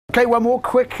Okay, one more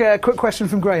quick question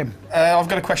from Graham. I've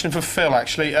got a question for Phil,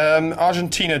 actually.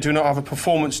 Argentina do not have a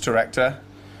performance director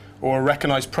or a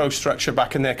recognised pro structure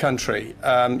back in their country,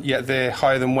 yet they're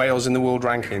higher than Wales in the world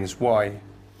rankings. Why?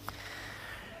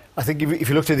 I think if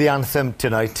you looked at the anthem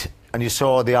tonight and you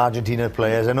saw the Argentina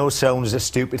players, I know it sounds a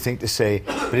stupid thing to say,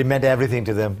 but it meant everything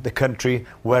to them. The country,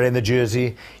 wearing the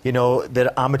jersey, you know,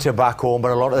 they're amateur back home,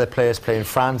 but a lot of the players play in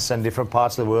France and different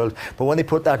parts of the world. But when they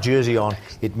put that jersey on,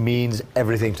 it means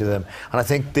everything to them. And I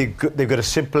think they've got a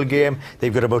simple game.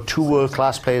 They've got about 2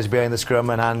 world-class players behind the scrum,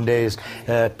 and Andes,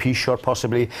 Pichot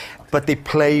possibly. But they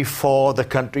play for the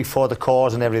country, for the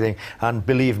cause and everything. And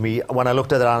believe me, when I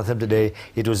looked at their anthem today,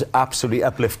 it was absolutely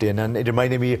uplifting. And it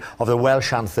reminded me of the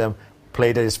Welsh anthem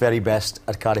played at its very best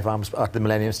at Cardiff Arms at the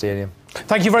Millennium Stadium.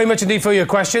 Thank you very much indeed for your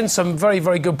questions. Some very,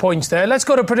 very good points there. Let's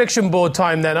go to prediction board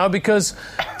time then now, because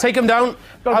take them down.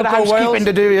 Got a bit of housekeeping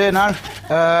to do here now.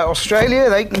 Australia,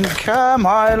 they can come.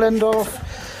 Ireland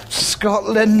off.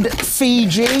 Scotland,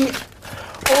 Fiji.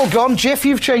 All gone. Jiff,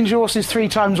 you've changed horses 3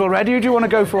 times already. Who do you want to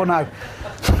go for now?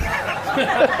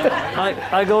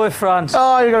 I go with France.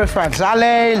 Oh, you go with France.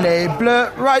 Allez, les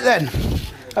bleus. Right then.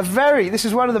 This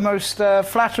is one of the most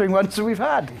flattering ones that we've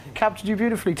had. Captured you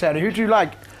beautifully, Terry. Who do you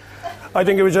like? I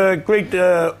think it was a great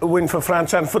win for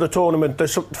France and for the tournament. The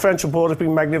French support has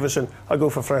been magnificent. I go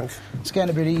for France. It's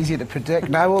getting a bit easier to predict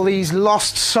now. All these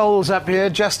lost souls up here.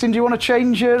 Justin, do you want to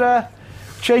change your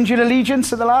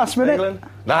allegiance at the last minute? England?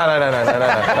 No.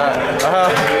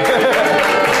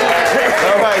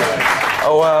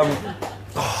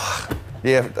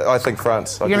 Yeah, I think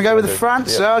France. You're going to go with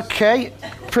France? Yeah. OK.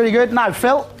 Pretty good. Now,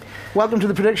 Phil, welcome to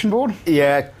the prediction board.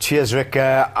 Yeah, cheers, Rick.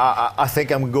 I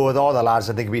think I'm going to go with all the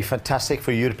lads. I think it would be fantastic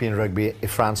for European rugby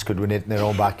if France could win it in their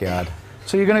own backyard.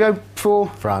 So you're going to go for?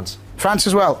 France. France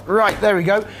as well. Right, there we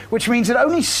go. Which means that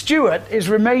only Stuart is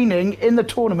remaining in the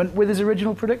tournament with his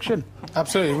original prediction.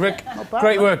 Absolutely. Rick,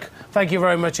 great work. Thank you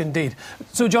very much indeed.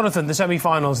 So, Jonathan, the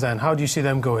semi-finals then, how do you see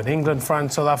them going? England,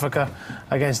 France, South Africa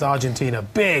against Argentina.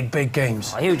 Big, big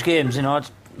games. Huge games, you know.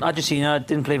 Argentina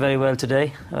didn't play very well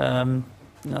today. You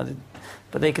know,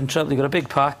 but they can trouble. They've got a big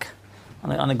pack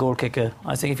and a goal kicker.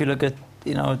 I think if you look at,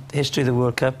 you know, history of the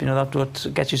World Cup, you know, that's what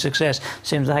gets you success.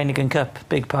 Same as the Heineken Cup.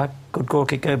 Big pack, good goal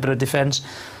kicker, bit of defence.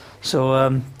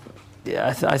 So,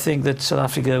 yeah, I think that South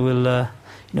Africa will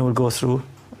go through.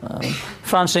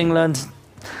 France, England.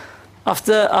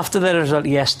 After their result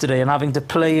yesterday and having to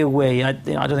play away, I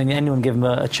don't think anyone gave them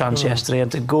a chance yesterday,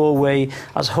 and to go away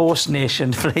as host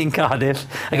nation playing Cardiff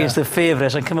against the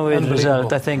favourites and come away with the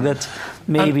result, I think that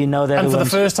maybe now they're. And for the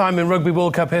first time in Rugby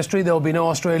World Cup history, there will be no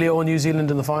Australia or New Zealand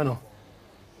in the final.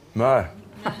 No.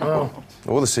 Oh.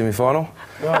 Or the semi-final.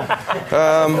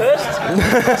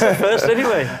 First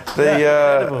anyway.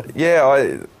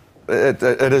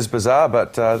 It is bizarre,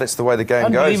 but that's the way the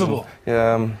game goes. Unbelievable.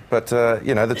 But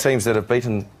you know, the teams that have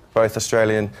beaten both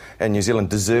Australia and New Zealand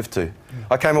deserve to.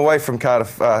 I came away from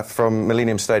Cardiff, from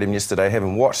Millennium Stadium yesterday,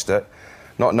 having watched it,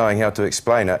 not knowing how to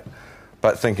explain it,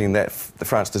 but thinking that the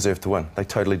France deserve to win. They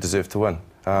totally deserve to win.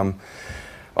 I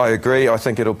agree. I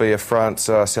think it'll be a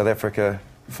France-South Africa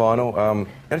final.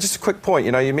 And just a quick point,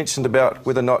 you know, you mentioned about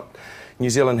whether or not New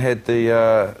Zealand had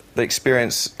the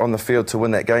experience on the field to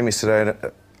win that game yesterday. And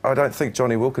I don't think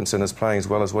Johnny Wilkinson is playing as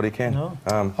well as what he can. No.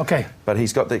 OK. But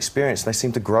he's got the experience. They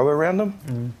seem to grow around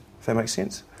him, if that makes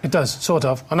sense. It does, sort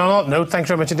of. And on that note, thanks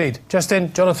very much indeed.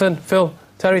 Justin, Jonathan, Phil,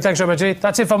 Terry, thanks very much indeed.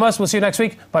 That's it from us. We'll see you next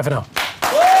week. Bye for now.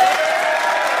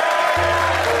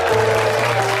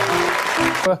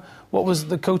 What was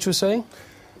the coach was saying?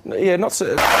 Yeah, not so...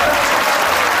 And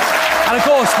of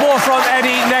course, more from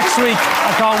Eddie next week.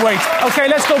 I can't wait. OK,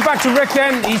 let's go back to Rick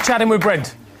then. He's chatting with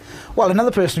Brent. Well,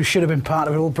 another person who should have been part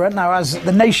of it all, Brent, now as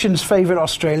the nation's favourite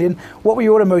Australian, what were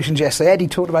your emotions yesterday? Eddie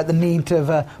talked about the need to have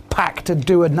a pack to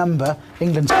do a number.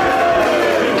 England's...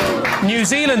 New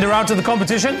Zealand are out of the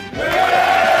competition.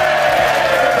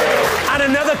 And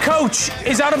another coach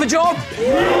is out of a job.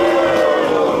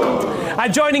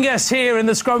 And joining us here in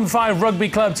the Scrum V Rugby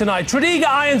Club tonight, Tredegar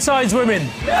Ironsides women.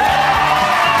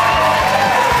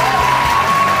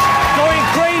 Going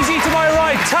crazy to my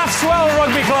right, Taffswell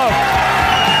Rugby Club.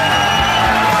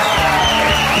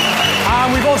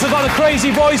 And we've also got the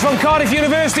crazy boys from Cardiff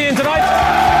University in tonight.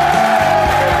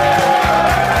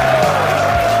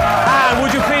 And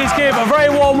would you please give a very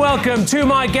warm welcome to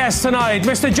my guest tonight,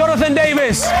 Mr. Jonathan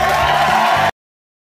Davis.